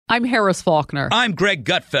I'm Harris Faulkner. I'm Greg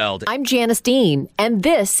Gutfeld. I'm Janice Dean, and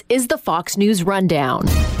this is the Fox News Rundown.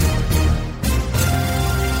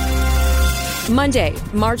 Monday,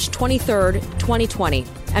 March 23rd, 2020.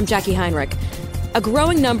 I'm Jackie Heinrich. A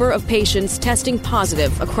growing number of patients testing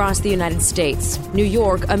positive across the United States. New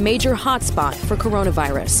York, a major hotspot for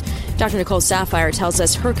coronavirus. Dr. Nicole Saphier tells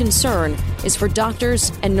us her concern is for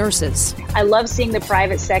doctors and nurses. I love seeing the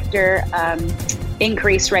private sector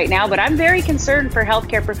increase right now, but I'm very concerned for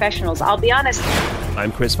healthcare professionals. I'll be honest.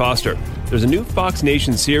 I'm Chris Foster. There's a new Fox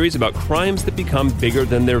Nation series about crimes that become bigger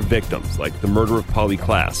than their victims, like the murder of Polly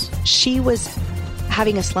Klaas. She was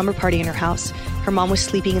having a slumber party in her house. Her mom was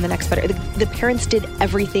sleeping in the next bedroom. The parents did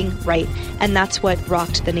everything right. And that's what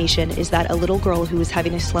rocked the nation, is that a little girl who was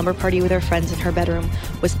having a slumber party with her friends in her bedroom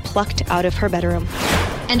was plucked out of her bedroom.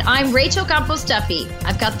 And I'm Rachel Campos Duffy.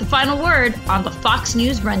 I've got the final word on the Fox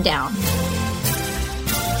News Rundown.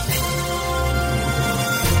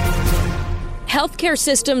 Healthcare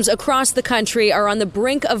systems across the country are on the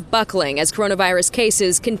brink of buckling as coronavirus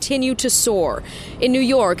cases continue to soar. In New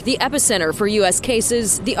York, the epicenter for U.S.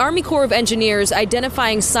 cases, the Army Corps of Engineers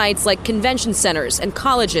identifying sites like convention centers and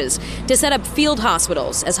colleges to set up field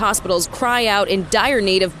hospitals as hospitals cry out in dire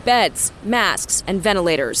need of beds, masks, and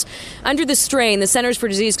ventilators. Under the strain, the Centers for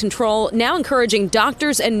Disease Control now encouraging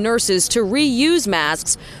doctors and nurses to reuse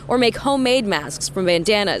masks or make homemade masks from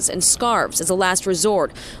bandanas and scarves as a last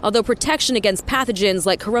resort, although protection against pathogens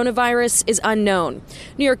like coronavirus is unknown.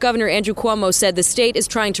 New York Governor Andrew Cuomo said the state is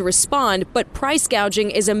trying to respond, but price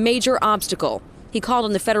gouging is a major obstacle. He called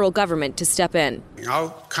on the federal government to step in.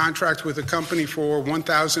 I'll contract with a company for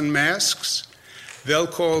 1,000 masks. They'll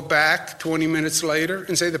call back 20 minutes later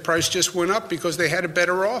and say the price just went up because they had a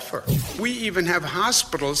better offer. We even have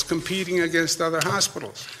hospitals competing against other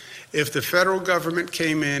hospitals. If the federal government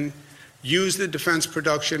came in, used the Defense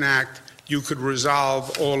Production Act, you could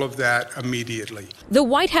resolve all of that immediately. The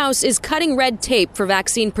White House is cutting red tape for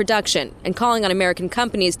vaccine production and calling on American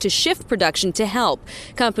companies to shift production to help.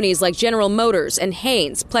 Companies like General Motors and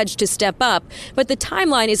Haynes pledged to step up, but the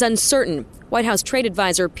timeline is uncertain. White House trade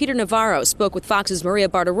advisor Peter Navarro spoke with Fox's Maria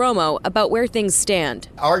Bartiromo about where things stand.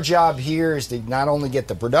 Our job here is to not only get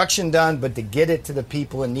the production done, but to get it to the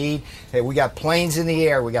people in need. Hey, we got planes in the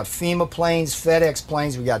air. We got FEMA planes, FedEx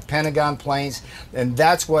planes, we got Pentagon planes, and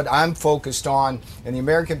that's what I'm focused on. And the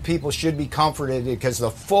American people should be comforted because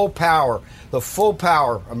the full power,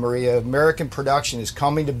 Maria, American production is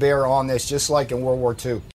coming to bear on this, just like in World War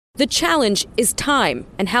II. The challenge is time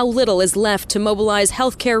and how little is left to mobilize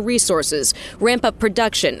healthcare resources, ramp up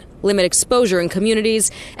production, limit exposure in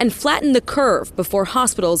communities, and flatten the curve before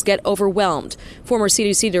hospitals get overwhelmed. Former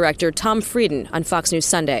CDC Director Tom Frieden on Fox News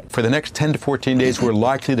Sunday. For the next 10 to 14 days, we're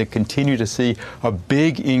likely to continue to see a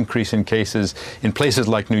big increase in cases in places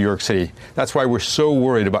like New York City. That's why we're so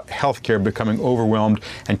worried about healthcare becoming overwhelmed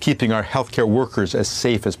and keeping our healthcare workers as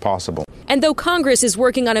safe as possible. And though Congress is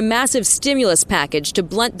working on a massive stimulus package to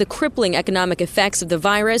blunt the crippling economic effects of the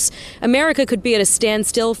virus, America could be at a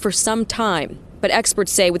standstill for some time. But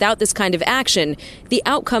experts say without this kind of action, the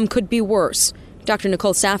outcome could be worse. Dr.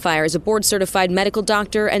 Nicole Saphier is a board-certified medical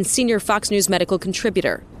doctor and senior Fox News medical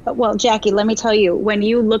contributor. Well, Jackie, let me tell you, when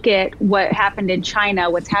you look at what happened in China,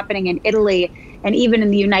 what's happening in Italy, and even in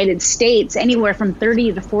the United States, anywhere from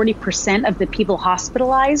 30 to 40% of the people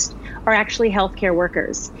hospitalized are actually healthcare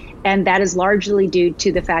workers. And that is largely due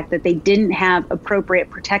to the fact that they didn't have appropriate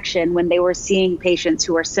protection when they were seeing patients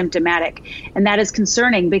who are symptomatic. And that is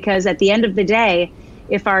concerning because at the end of the day,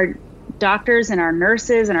 if our doctors and our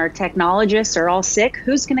nurses and our technologists are all sick,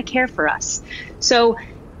 who's going to care for us? So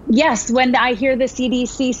yes, when I hear the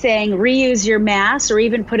CDC saying reuse your mask or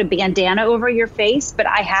even put a bandana over your face, but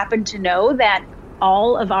I happen to know that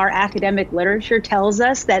all of our academic literature tells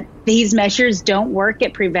us that these measures don't work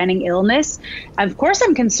at preventing illness. Of course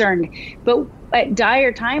I'm concerned, but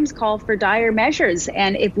dire times call for dire measures.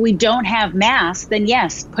 And if we don't have masks, then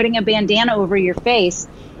yes, putting a bandana over your face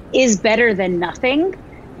is better than nothing.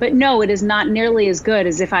 But no, it is not nearly as good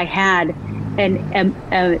as if I had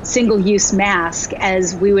a single-use mask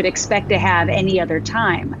as we would expect to have any other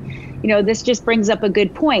time. You know, this just brings up a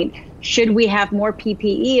good point. Should we have more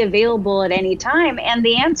PPE available at any time? And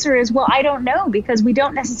the answer is, well, I don't know, because we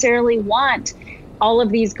don't necessarily want all of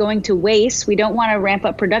these going to waste. We don't want to ramp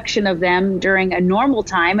up production of them during a normal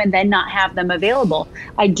time and then not have them available.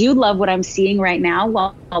 I do love what I'm seeing right now.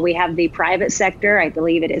 While we have the private sector, I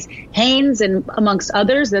believe it is Haynes and amongst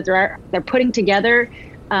others, that they're putting together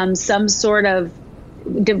some sort of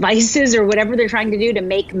devices or whatever they're trying to do to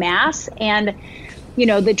make masks. And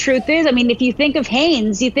the truth is, I mean, if you think of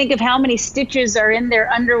Hanes, you think of how many stitches are in their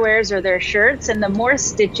underwears or their shirts, and the more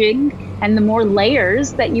stitching and the more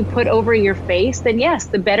layers that you put over your face, then yes,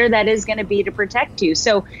 the better that is going to be to protect you.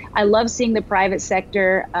 So I love seeing the private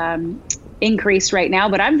sector increase right now,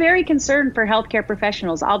 but I'm very concerned for healthcare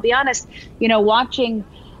professionals. I'll be honest, watching,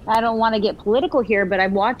 I don't want to get political here, but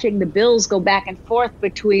I'm watching the bills go back and forth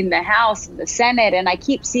between the House and the Senate, and I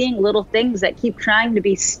keep seeing little things that keep trying to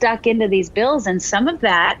be stuck into these bills. And some of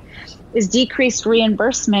that is decreased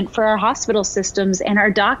reimbursement for our hospital systems and our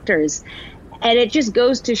doctors. And it just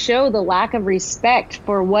goes to show the lack of respect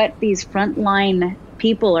for what these frontline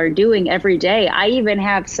people are doing every day. I even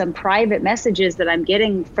have some private messages that I'm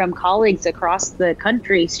getting from colleagues across the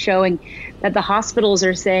country showing that the hospitals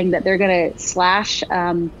are saying that they're going to slash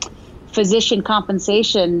physician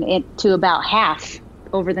compensation to about half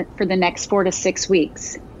for the next 4 to 6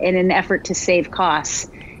 weeks in an effort to save costs.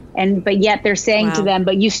 But yet they're saying to them,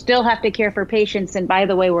 but you still have to care for patients. And by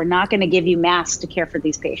the way, we're not going to give you masks to care for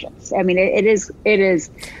these patients. I mean, it is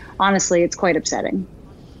honestly, it's quite upsetting.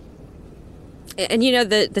 And,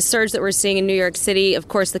 the surge that we're seeing in New York City, of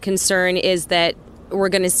course, the concern is that we're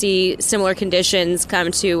going to see similar conditions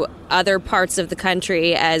come to other parts of the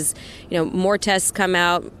country as, more tests come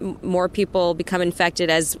out, more people become infected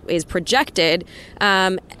as is projected.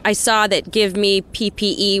 I saw that Give Me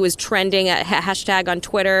PPE was trending a hashtag on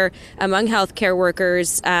Twitter among healthcare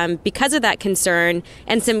workers because of that concern,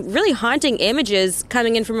 and some really haunting images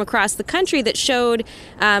coming in from across the country that showed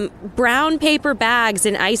brown paper bags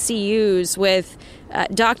in ICUs with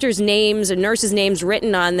doctors' names and nurses' names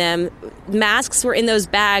written on them. Masks were in those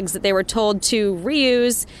bags that they were told to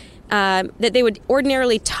reuse, that they would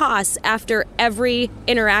ordinarily toss after every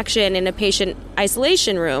interaction in a patient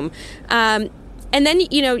isolation room. And then,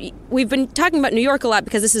 we've been talking about New York a lot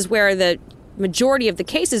because this is where the majority of the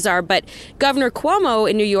cases are, but Governor Cuomo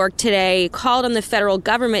in New York today called on the federal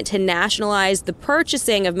government to nationalize the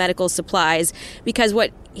purchasing of medical supplies, because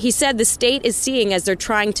what he said the state is seeing as they're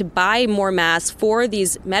trying to buy more masks for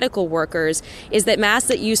these medical workers is that masks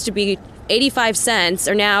that used to be 85 cents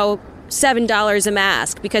are now $7 a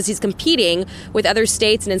mask, because he's competing with other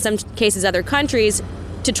states and in some cases other countries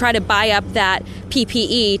to try to buy up that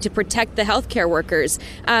PPE to protect the healthcare workers.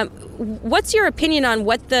 What's your opinion on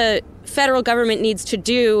what the federal government needs to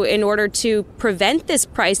do in order to prevent this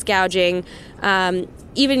price gouging,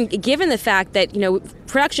 even given the fact that,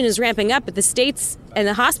 production is ramping up, but the states and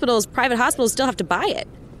the hospitals, private hospitals, still have to buy it?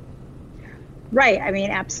 Right. I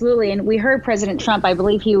mean, absolutely. And we heard President Trump, I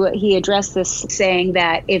believe he addressed this, saying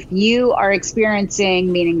that if you are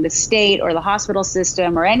experiencing, meaning the state or the hospital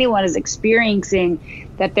system or anyone is experiencing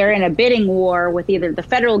that they're in a bidding war with either the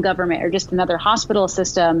federal government or just another hospital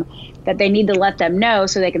system, that they need to let them know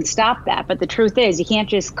so they can stop that. But the truth is, you can't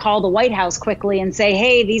just call the White House quickly and say,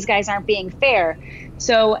 hey, these guys aren't being fair.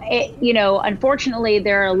 So, unfortunately,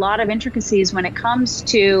 there are a lot of intricacies when it comes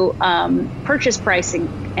to purchase pricing,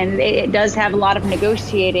 and it does have a lot of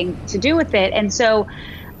negotiating to do with it. And so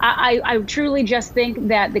I truly just think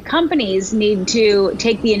that the companies need to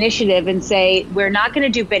take the initiative and say, we're not going to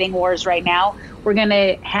do bidding wars right now. We're going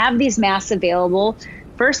to have these masks available.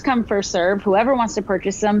 First come, first serve. Whoever wants to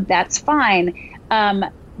purchase them, that's fine.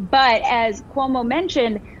 But as Cuomo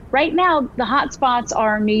mentioned, right now, the hot spots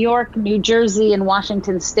are New York, New Jersey, and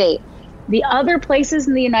Washington State. The other places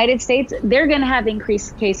in the United States, they're going to have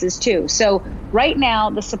increased cases too. So right now,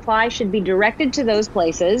 the supply should be directed to those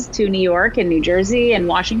places, to New York and New Jersey and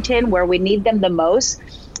Washington, where we need them the most.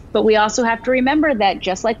 But we also have to remember that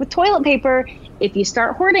just like with toilet paper, if you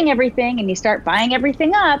start hoarding everything and you start buying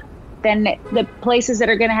everything up, then the places that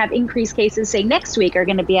are going to have increased cases, say next week, are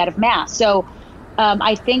going to be out of masks. So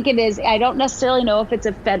I think it is, I don't necessarily know if it's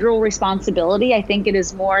a federal responsibility. I think it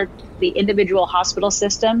is more the individual hospital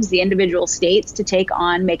systems, the individual states to take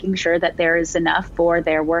on making sure that there is enough for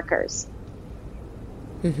their workers.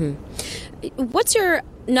 Mm-hmm. What's your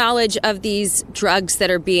knowledge of these drugs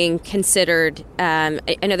that are being considered? I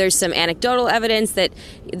know there's some anecdotal evidence that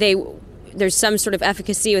there's some sort of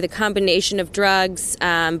efficacy with a combination of drugs,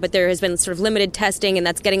 but there has been sort of limited testing, and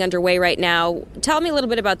that's getting underway right now. Tell me a little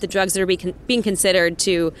bit about the drugs that are being considered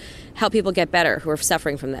to help people get better who are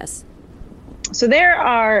suffering from this. So there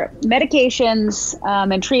are medications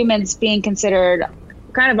and treatments being considered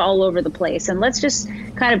kind of all over the place. And let's just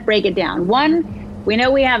kind of break it down. One, we know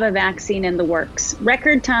we have a vaccine in the works.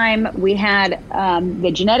 Record time, we had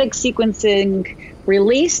the genetic sequencing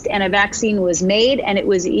released and a vaccine was made, and it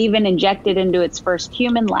was even injected into its first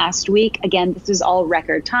human last week. Again, this is all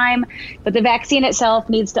record time, but the vaccine itself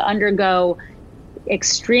needs to undergo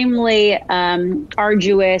extremely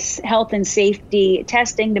arduous health and safety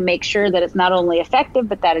testing to make sure that it's not only effective,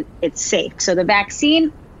 but that it's safe. So the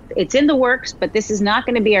vaccine, it's in the works, but this is not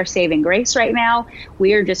going to be our saving grace right now.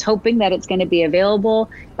 We are just hoping that it's going to be available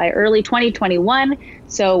by early 2021.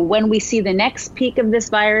 So when we see the next peak of this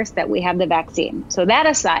virus, that we have the vaccine. So that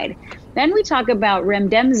aside, then we talk about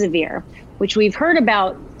remdesivir, which we've heard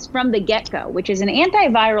about from the get-go, which is an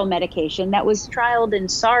antiviral medication that was trialed in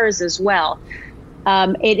SARS as well.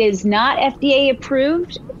 It is not FDA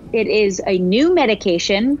approved. It is a new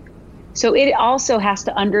medication. So it also has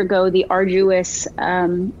to undergo the arduous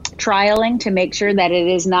trialing to make sure that it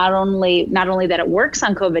is not only that it works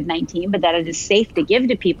on COVID-19, but that it is safe to give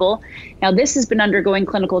to people. Now, this has been undergoing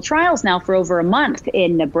clinical trials now for over a month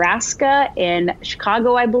in Nebraska, in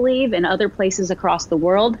Chicago, I believe, and other places across the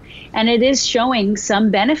world, and it is showing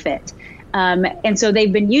some benefit. And so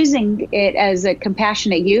they've been using it as a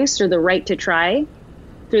compassionate use or the right to try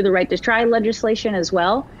through the right to try legislation as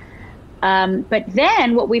well. But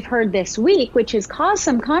then what we've heard this week, which has caused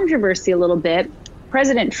some controversy a little bit,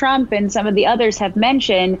 President Trump and some of the others have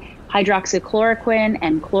mentioned hydroxychloroquine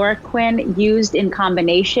and chloroquine used in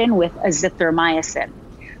combination with azithromycin.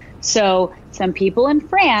 So some people in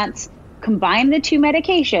France combined the two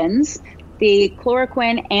medications, the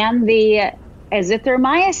chloroquine and the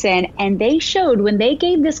azithromycin, and they showed when they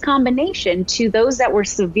gave this combination to those that were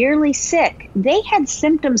severely sick, they had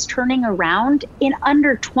symptoms turning around in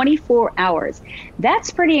under 24 hours. That's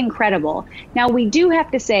pretty incredible. Now, we do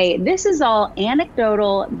have to say this is all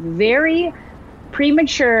anecdotal, very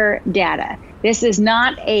premature data. This is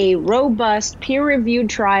not a robust, peer-reviewed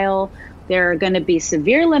trial. There are going to be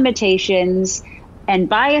severe limitations and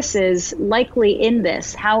biases likely in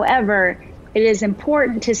this. However, it is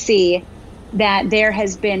important to see that there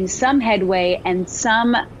has been some headway and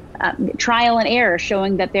some trial and error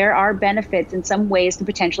showing that there are benefits in some ways to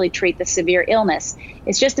potentially treat the severe illness.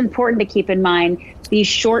 It's just important to keep in mind these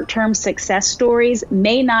short-term success stories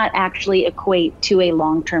may not actually equate to a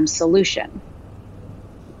long-term solution.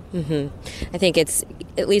 I think it's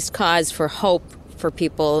at least cause for hope for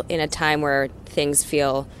people in a time where things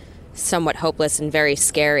feel somewhat hopeless and very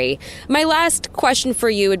scary. My last question for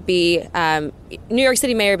you would be, New York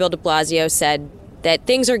City Mayor Bill de Blasio said that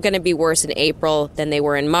things are going to be worse in April than they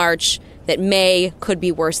were in March, that May could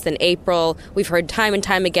be worse than April. We've heard time and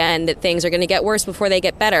time again that things are going to get worse before they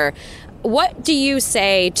get better. What do you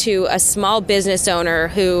say to a small business owner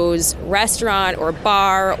whose restaurant or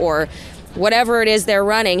bar or whatever it is they're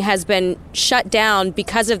running has been shut down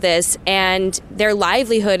because of this and their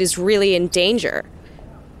livelihood is really in danger?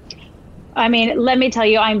 I mean, let me tell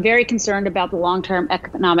you, I'm very concerned about the long-term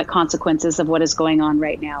economic consequences of what is going on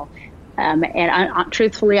right now.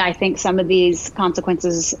 Truthfully, I think some of these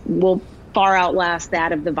consequences will far outlast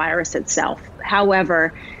that of the virus itself.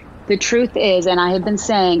 However, the truth is, and I have been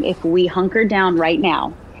saying, if we hunker down right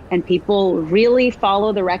now and people really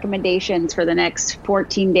follow the recommendations for the next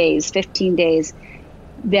 14 days, 15 days,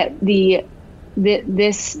 that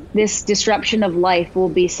this disruption of life will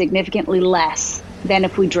be significantly less than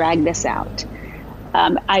if we drag this out.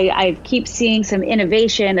 I keep seeing some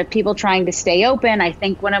innovation of people trying to stay open. I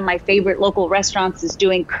think one of my favorite local restaurants is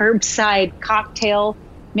doing curbside cocktail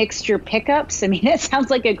mixture pickups. I mean, it sounds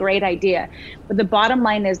like a great idea. But the bottom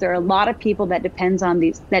line is there are a lot of people that depend on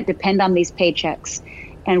these paychecks.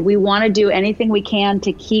 And we want to do anything we can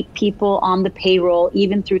to keep people on the payroll,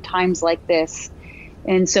 even through times like this.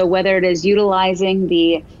 And so whether it is utilizing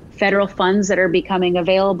the federal funds that are becoming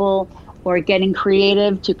available or getting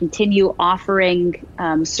creative to continue offering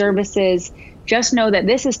services, just know that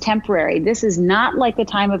this is temporary. This is not like the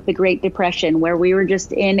time of the Great Depression where we were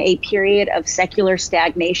just in a period of secular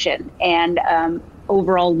stagnation and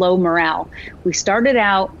overall low morale. We started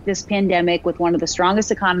out this pandemic with one of the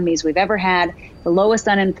strongest economies we've ever had, the lowest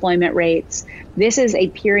unemployment rates. This is a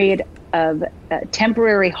period of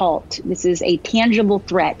temporary halt. This is a tangible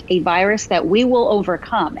threat, a virus that we will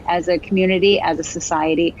overcome as a community, as a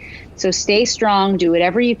society. So stay strong, do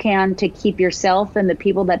whatever you can to keep yourself and the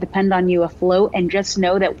people that depend on you afloat, and just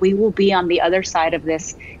know that we will be on the other side of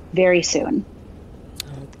this very soon.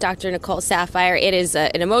 Dr. Nicole Saphier, it is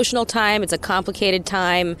an emotional time, it's a complicated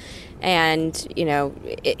time, and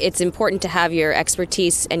it's important to have your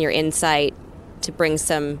expertise and your insight to bring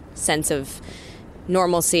some sense of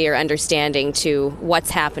normalcy or understanding to what's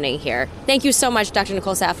happening here. Thank you so much, Dr.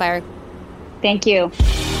 Nicole Saphier. Thank you.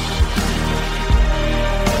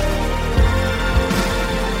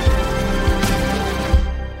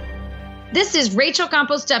 This is Rachel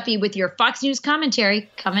Campos Duffy with your Fox News commentary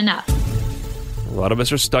coming up. A lot of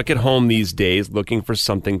us are stuck at home these days looking for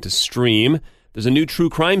something to stream. There's a new true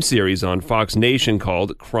crime series on Fox Nation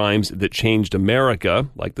called Crimes That Changed America,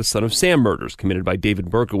 like the Son of Sam murders committed by David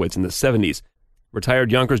Berkowitz in the 70s.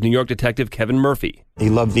 Retired Yonkers, New York detective Kevin Murphy. He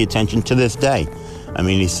loves the attention to this day. I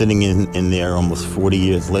mean, he's sitting in there almost 40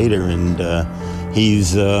 years later, and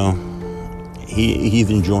he's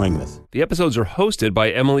enjoying this. The episodes are hosted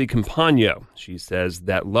by Emily Campagno. She says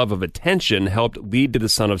that love of attention helped lead to the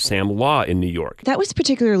Son of Sam law in New York. That was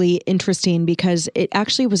particularly interesting because it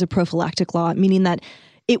actually was a prophylactic law, meaning that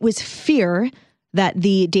it was fear that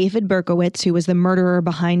the David Berkowitz, who was the murderer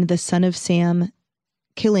behind the Son of Sam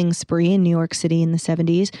killing spree in New York City in the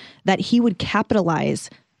 70s, that he would capitalize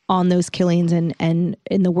on those killings and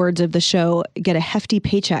in the words of the show, get a hefty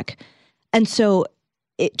paycheck. And so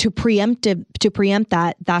to preempt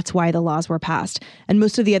that, that's why the laws were passed. And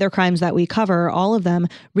most of the other crimes that we cover, all of them,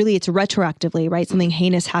 really it's retroactively, right? Something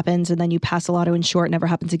heinous happens and then you pass a law to ensure it never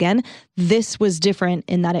happens again. This was different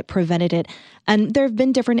in that it prevented it. And there have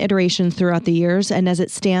been different iterations throughout the years. And as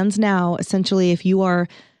it stands now, essentially,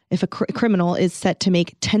 if a criminal is set to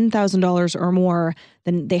make $10,000 or more,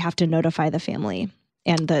 then they have to notify the family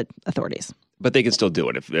and the authorities. But they can still do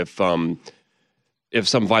it if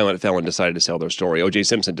some violent felon decided to sell their story. O.J.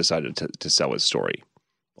 Simpson decided to sell his story.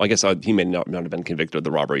 Well, I guess he may not have been convicted of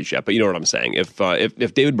the robberies yet, but you know what I'm saying. If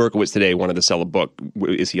David Berkowitz today wanted to sell a book,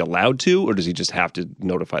 is he allowed to, or does he just have to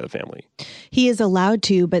notify the family? He is allowed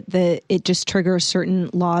to, but it just triggers certain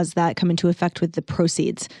laws that come into effect with the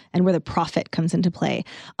proceeds and where the profit comes into play.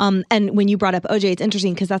 And when you brought up OJ, it's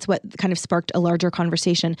interesting because that's what kind of sparked a larger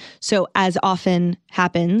conversation. So as often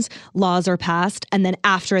happens, laws are passed, and then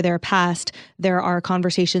after they're passed, there are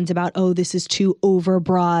conversations about, oh, this is too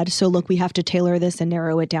overbroad. So look, we have to tailor this and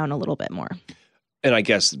narrow it down a little bit more. And I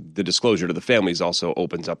guess the disclosure to the families also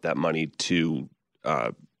opens up that money to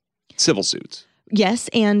civil suits. Yes.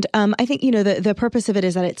 And I think, the purpose of it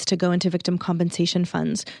is that it's to go into victim compensation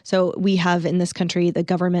funds. So we have in this country, the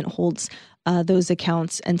government holds those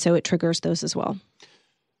accounts. And so it triggers those as well.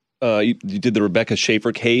 You did the Rebecca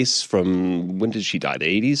Schaefer case from, when did she die?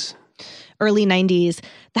 The 80s? Early 90s.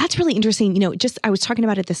 That's really interesting. I was talking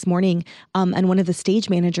about it this morning, and one of the stage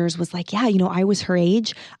managers was like, yeah, I was her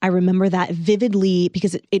age. I remember that vividly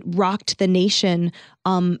because it rocked the nation.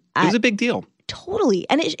 It was a big deal. Totally.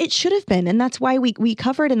 And it should have been. And that's why we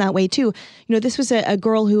cover it in that way too. This was a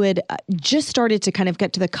girl who had just started to kind of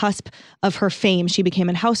get to the cusp of her fame. She became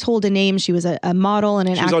a household name. She was a model and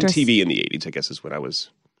an actress. She was on TV in the 80s, I guess is when I was...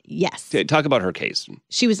 Yes. Talk about her case.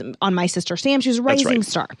 She was on My Sister Sam. She was a rising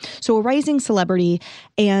star. So a rising celebrity,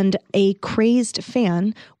 and a crazed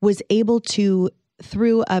fan was able to,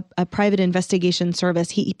 through a private investigation service,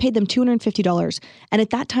 he paid them $250. And at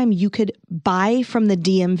that time, you could buy from the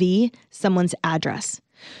DMV someone's address.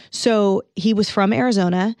 So he was from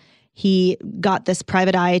Arizona. He got this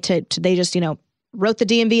private eye they just, wrote the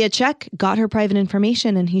DMV a check, got her private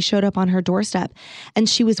information, and he showed up on her doorstep. And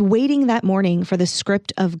she was waiting that morning for the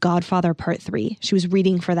script of Godfather Part 3. She was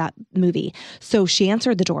reading for that movie. So she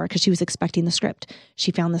answered the door because she was expecting the script.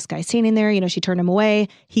 She found this guy standing there. She turned him away.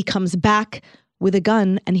 He comes back with a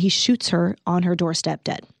gun and he shoots her on her doorstep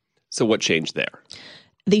dead. So what changed there?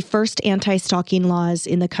 The first anti-stalking laws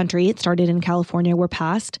in the country, it started in California, were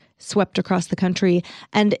passed, swept across the country.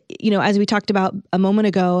 And, as we talked about a moment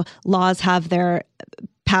ago, laws have their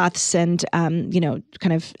paths and,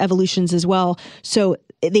 kind of evolutions as well. So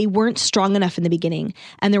they weren't strong enough in the beginning.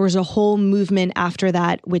 And there was a whole movement after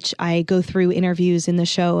that, which I go through interviews in the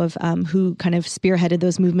show of who kind of spearheaded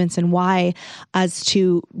those movements and why, as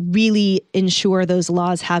to really ensure those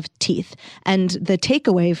laws have teeth. And the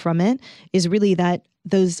takeaway from it is really that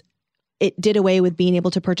it did away with being able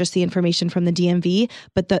to purchase the information from the DMV,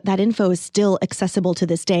 but that info is still accessible to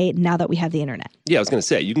this day now that we have the internet. Yeah, I was going to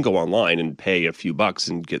say, you can go online and pay a few bucks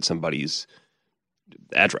and get somebody's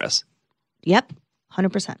address. Yep,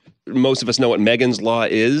 100%. Most of us know what Megan's Law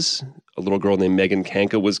is. A little girl named Megan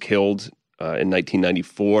Kanka was killed in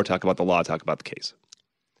 1994. Talk about the law, talk about the case.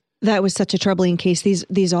 That was such a troubling case.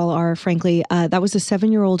 These all are, frankly. That was a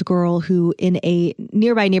 7-year-old girl who, in a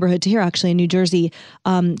nearby neighborhood to here, actually in New Jersey,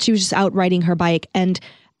 she was just out riding her bike. And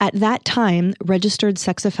at that time, registered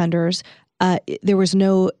sex offenders, there was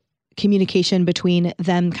no communication between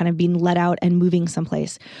them kind of being let out and moving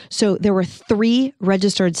someplace. So there were 3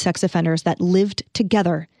 registered sex offenders that lived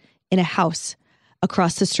together in a house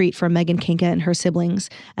across the street from Megan Kanka and her siblings.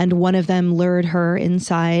 And one of them lured her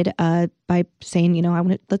inside by saying,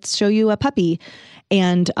 let's show you a puppy,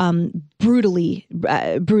 and brutally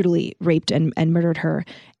raped and murdered her.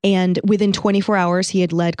 And within 24 hours, he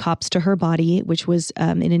had led cops to her body, which was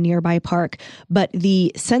in a nearby park. But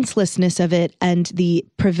the senselessness of it and the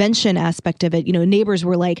prevention aspect of it, neighbors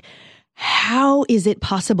were like, how is it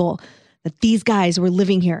possible that these guys were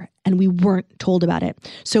living here and we weren't told about it?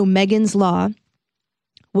 So Megan's Law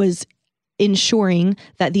was ensuring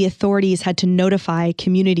that the authorities had to notify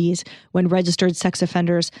communities when registered sex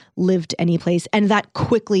offenders lived anyplace. And that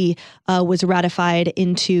quickly was ratified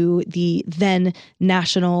into the then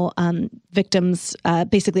national victims,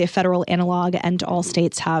 basically a federal analog, and all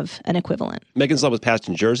states have an equivalent. Megan's Law was passed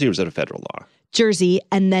in Jersey, or was that a federal law? Jersey,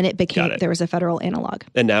 and then it became, there was a federal analog.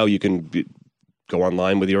 And now you can go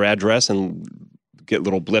online with your address and get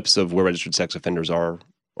little blips of where registered sex offenders are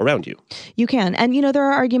around you. You can. And, there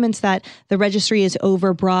are arguments that the registry is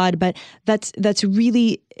overbroad, but that's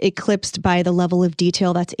really eclipsed by the level of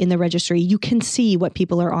detail that's in the registry. You can see what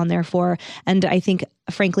people are on there for. And I think,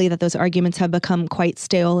 frankly, that those arguments have become quite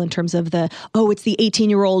stale in terms of it's the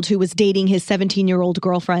 18-year-old who was dating his 17-year-old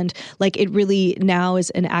girlfriend. Like, it really now is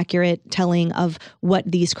an accurate telling of what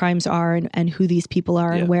these crimes are and who these people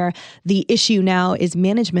are, and where the issue now is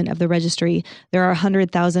management of the registry. There are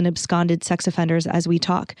 100,000 absconded sex offenders as we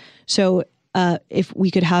talk. So if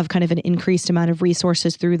we could have kind of an increased amount of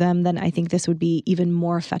resources through them, then I think this would be even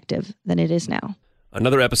more effective than it is now.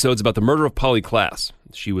 Another episode's about the murder of Polly Klaas.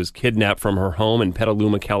 She was kidnapped from her home in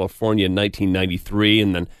Petaluma, California in 1993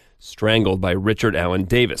 and then strangled by Richard Allen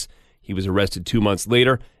Davis. He was arrested 2 months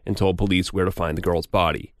later and told police where to find the girl's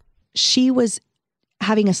body. She was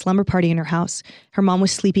having a slumber party in her house. Her mom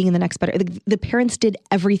was sleeping in the next bedroom. The parents did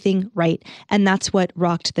everything right. And that's what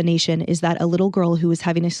rocked the nation, is that a little girl who was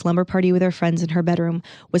having a slumber party with her friends in her bedroom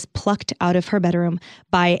was plucked out of her bedroom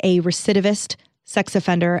by a recidivist sex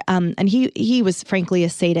offender. And he was frankly a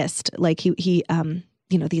sadist. Like he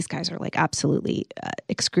these guys are like absolutely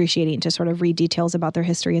excruciating to sort of read details about their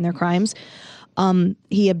history and their crimes.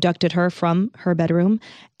 He abducted her from her bedroom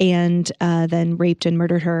and then raped and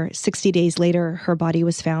murdered her. 60 days later, her body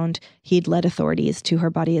was found. He'd led authorities to her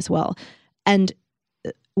body as well. And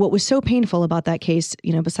what was so painful about that case,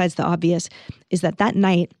 besides the obvious, is that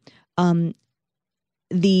night,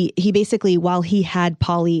 he basically, while he had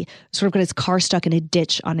Polly, sort of got his car stuck in a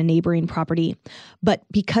ditch on a neighboring property. But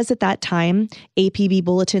because at that time, APB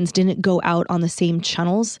bulletins didn't go out on the same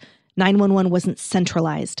channels, 911 wasn't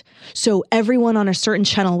centralized. So everyone on a certain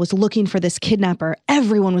channel was looking for this kidnapper.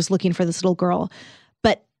 Everyone was looking for this little girl.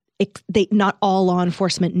 But not all law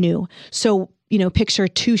enforcement knew. So, picture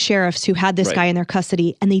two sheriffs who had this guy in their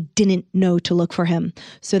custody and they didn't know to look for him.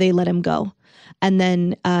 So they let him go. And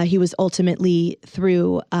then he was ultimately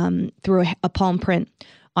through a palm print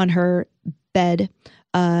on her bed.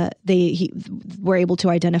 They were able to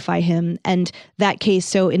identify him. And that case,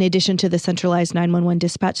 so in addition to the centralized 911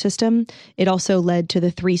 dispatch system, it also led to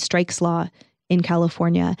the 3 strikes law in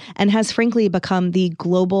California and has frankly become the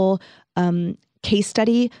global case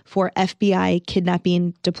study for FBI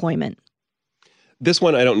kidnapping deployment. This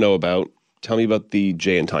one I don't know about. Tell me about the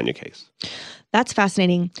Jay and Tanya case. That's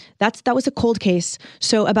fascinating. That was a cold case.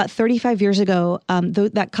 So about 35 years ago,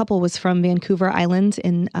 that couple was from Vancouver Island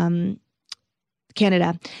in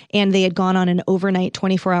Canada, and they had gone on an overnight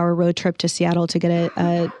 24-hour road trip to Seattle to get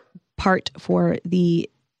a part for the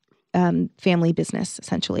family business,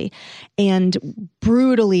 essentially, and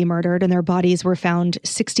brutally murdered, and their bodies were found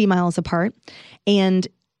 60 miles apart. And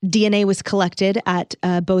DNA was collected at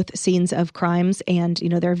both scenes of crimes and,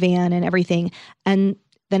 their van and everything. And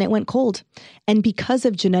then it went cold. And because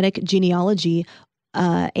of genetic genealogy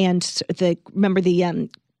and the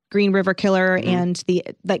Green River Killer and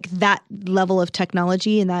that level of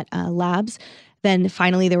technology in that labs, then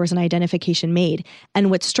finally there was an identification made. And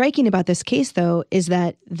what's striking about this case, though, is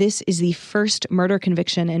that this is the first murder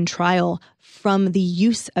conviction and trial from the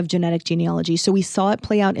use of genetic genealogy. So we saw it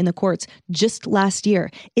play out in the courts just last year.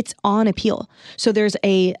 It's on appeal. So there's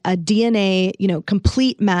a DNA,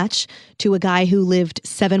 complete match to a guy who lived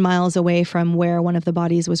 7 miles away from where one of the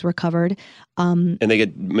bodies was recovered. And they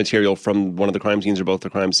get material from one of the crime scenes or both the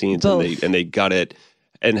crime scenes, both. and they got it.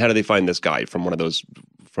 And how do they find this guy? From one of those,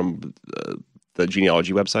 from the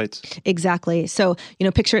genealogy websites? Exactly. So,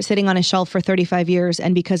 picture it sitting on a shelf for 35 years.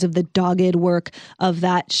 And because of the dogged work of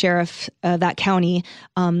that sheriff, that county,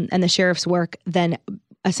 and the sheriff's work, then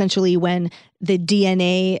essentially when the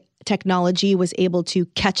DNA technology was able to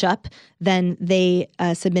catch up, then they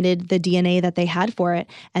submitted the DNA that they had for it.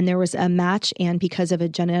 And there was a match. And because of a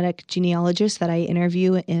genetic genealogist that I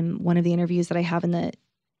interview in one of the interviews that I have in the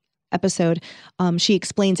episode, she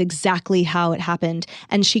explains exactly how it happened.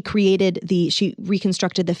 And she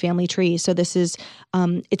reconstructed the family tree. So this is,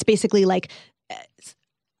 it's basically like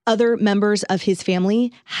other members of his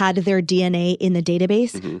family had their DNA in the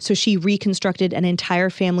database. Mm-hmm. So she reconstructed an entire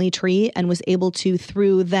family tree and was able to,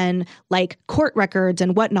 through then court records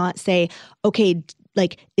and whatnot, say, okay,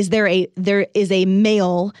 like, there is a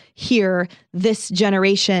male here, this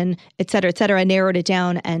generation, et cetera, narrowed it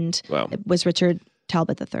down, and it was Richard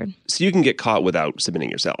Talbot III. So you can get caught without submitting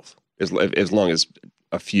yourself, as long as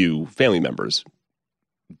a few family members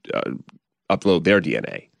upload their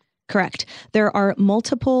DNA. Correct. There are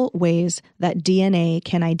multiple ways that DNA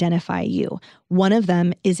can identify you. One of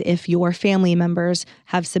them is if your family members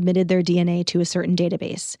have submitted their DNA to a certain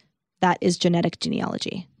database. That is genetic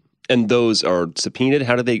genealogy. And those are subpoenaed?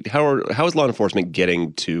 How is law enforcement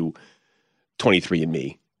getting to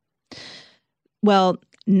 23andMe? Well,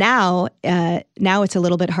 now it's a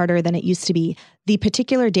little bit harder than it used to be. The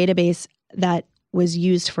particular database that was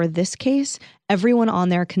used for this case, everyone on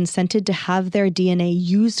there consented to have their DNA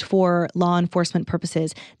used for law enforcement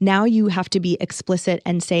purposes. Now you have to be explicit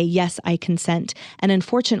and say, yes, I consent. And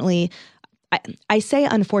unfortunately, I say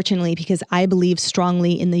unfortunately because I believe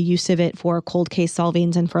strongly in the use of it for cold case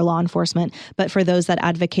solvings and for law enforcement. But for those that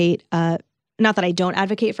advocate, not that I don't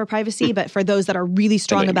advocate for privacy, but for those that are really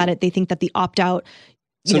strong about it, they think that the opt-out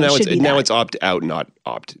now it's opt-out, not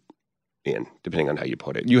opt-in, depending on how you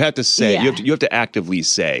put it. You have to say, you have to actively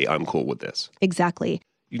say, I'm cool with this. Exactly.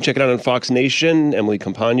 You can check it out on Fox Nation. Emily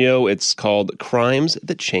Compagno. It's called Crimes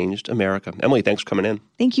That Changed America. Emily, thanks for coming in.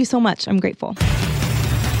 Thank you so much. I'm grateful.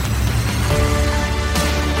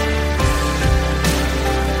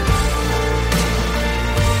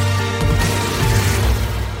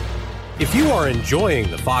 If you are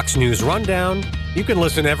enjoying the Fox News Rundown, you can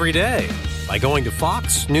listen every day by going to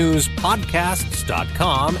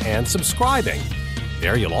foxnewspodcasts.com and subscribing.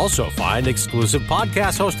 There you'll also find exclusive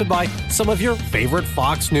podcasts hosted by some of your favorite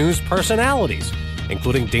Fox News personalities,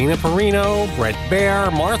 including Dana Perino, Brent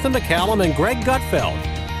Baer, Martha McCallum, and Greg Gutfeld.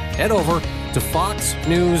 Head over to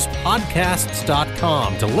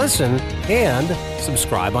foxnewspodcasts.com to listen and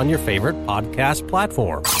subscribe on your favorite podcast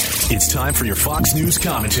platform. It's time for your Fox News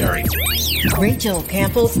commentary. Rachel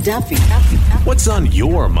Campbell's Duffy. What's on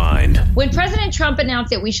your mind? When President Trump announced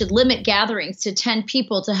that we should limit gatherings to 10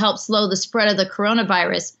 people to help slow the spread of the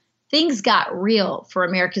coronavirus, things got real for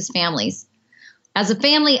America's families. As a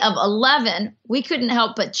family of 11, we couldn't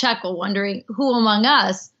help but chuckle, wondering who among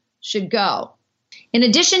us should go. In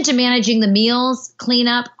addition to managing the meals,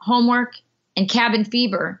 cleanup, homework, and cabin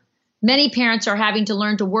fever, many parents are having to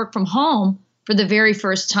learn to work from home for the very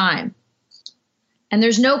first time. And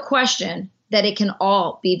there's no question that it can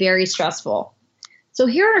all be very stressful. So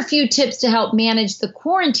here are a few tips to help manage the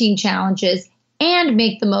quarantine challenges and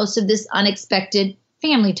make the most of this unexpected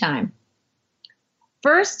family time.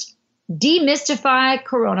 First, demystify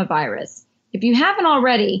coronavirus. If you haven't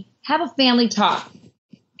already, have a family talk.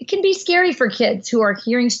 It can be scary for kids who are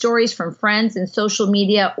hearing stories from friends and social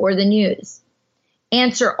media or the news.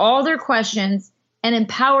 Answer all their questions and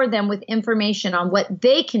empower them with information on what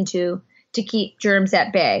they can do to keep germs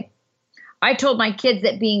at bay. I told my kids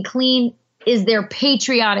that being clean is their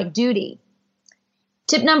patriotic duty.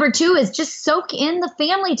 Tip number 2 is just soak in the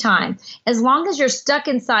family time. As long as you're stuck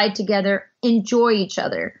inside together, enjoy each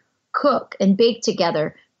other. Cook and bake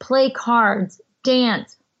together, play cards,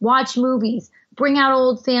 dance, watch movies, bring out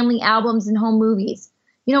old family albums and home movies.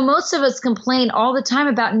 You know, most of us complain all the time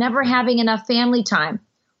about never having enough family time.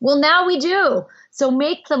 Well, now we do. So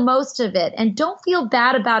make the most of it and don't feel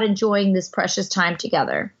bad about enjoying this precious time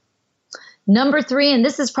together. Number 3, and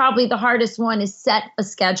this is probably the hardest one, is set a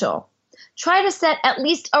schedule. Try to set at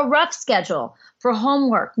least a rough schedule for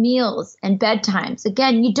homework, meals, and bedtimes.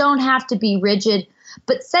 Again, you don't have to be rigid,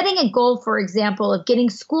 but setting a goal, for example, of getting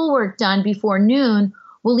schoolwork done before noon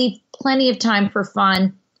will leave plenty of time for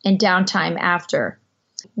fun and downtime after.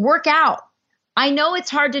 Work out. I know it's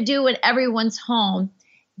hard to do when everyone's home,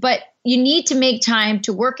 but you need to make time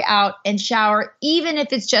to work out and shower, even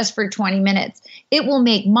if it's just for 20 minutes. It will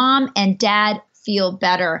make mom and dad feel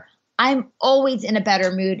better. I'm always in a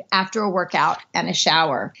better mood after a workout and a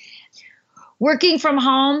shower. Working from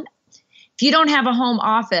home, if you don't have a home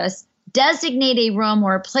office, designate a room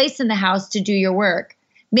or a place in the house to do your work.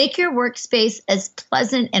 Make your workspace as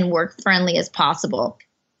pleasant and work-friendly as possible.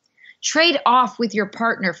 Trade off with your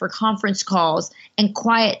partner for conference calls and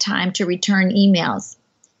quiet time to return emails.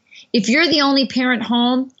 If you're the only parent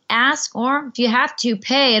home, ask, or if you have to,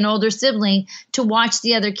 pay an older sibling to watch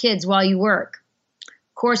the other kids while you work.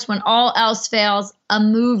 Of course, when all else fails, a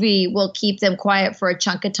movie will keep them quiet for a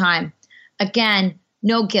chunk of time. Again,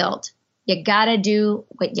 no guilt. You gotta do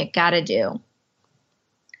what you gotta do.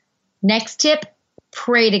 Next tip,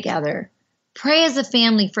 pray together. Pray as a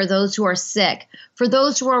family for those who are sick, for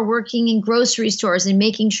those who are working in grocery stores and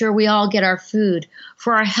making sure we all get our food,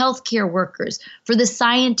 for our healthcare workers, for the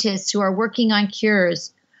scientists who are working on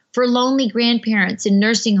cures, for lonely grandparents in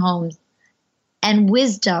nursing homes, and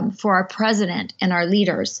wisdom for our president and our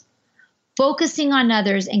leaders. Focusing on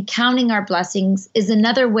others and counting our blessings is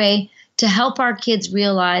another way to help our kids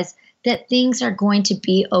realize that things are going to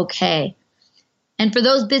be okay. And for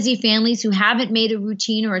those busy families who haven't made a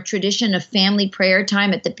routine or a tradition of family prayer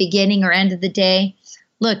time at the beginning or end of the day,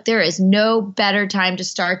 look, there is no better time to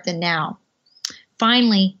start than now.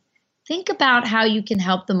 Finally, think about how you can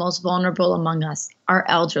help the most vulnerable among us, our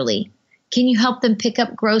elderly. Can you help them pick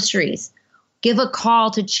up groceries? Give a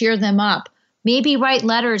call to cheer them up. Maybe write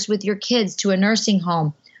letters with your kids to a nursing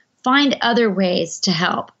home. Find other ways to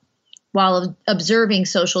help while observing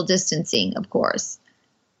social distancing, of course.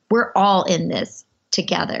 We're all in this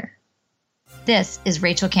together. This is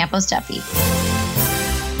Rachel Campos Duffy.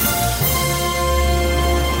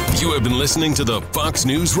 You have been listening to the Fox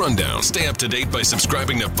News Rundown. Stay up to date by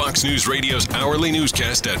subscribing to Fox News Radio's hourly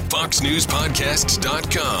newscast at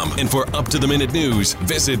foxnewspodcasts.com. And for up-to-the-minute news,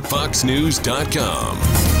 visit foxnews.com.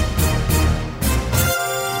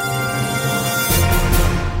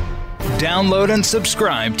 Download and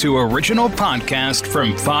subscribe to original podcast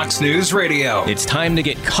from Fox News Radio. It's time to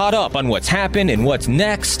get caught up on what's happened and what's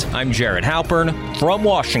next. I'm Jared Halpern from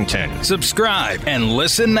Washington. Subscribe and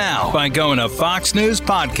listen now by going to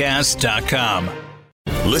foxnewspodcasts.com.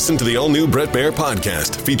 Listen to the all-new Bret Baier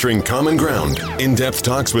podcast featuring Common Ground, in-depth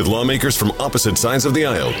talks with lawmakers from opposite sides of the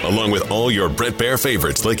aisle, along with all your Bret Baier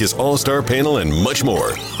favorites like his all-star panel and much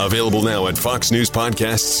more. Available now at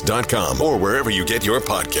foxnewspodcasts.com or wherever you get your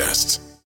podcasts.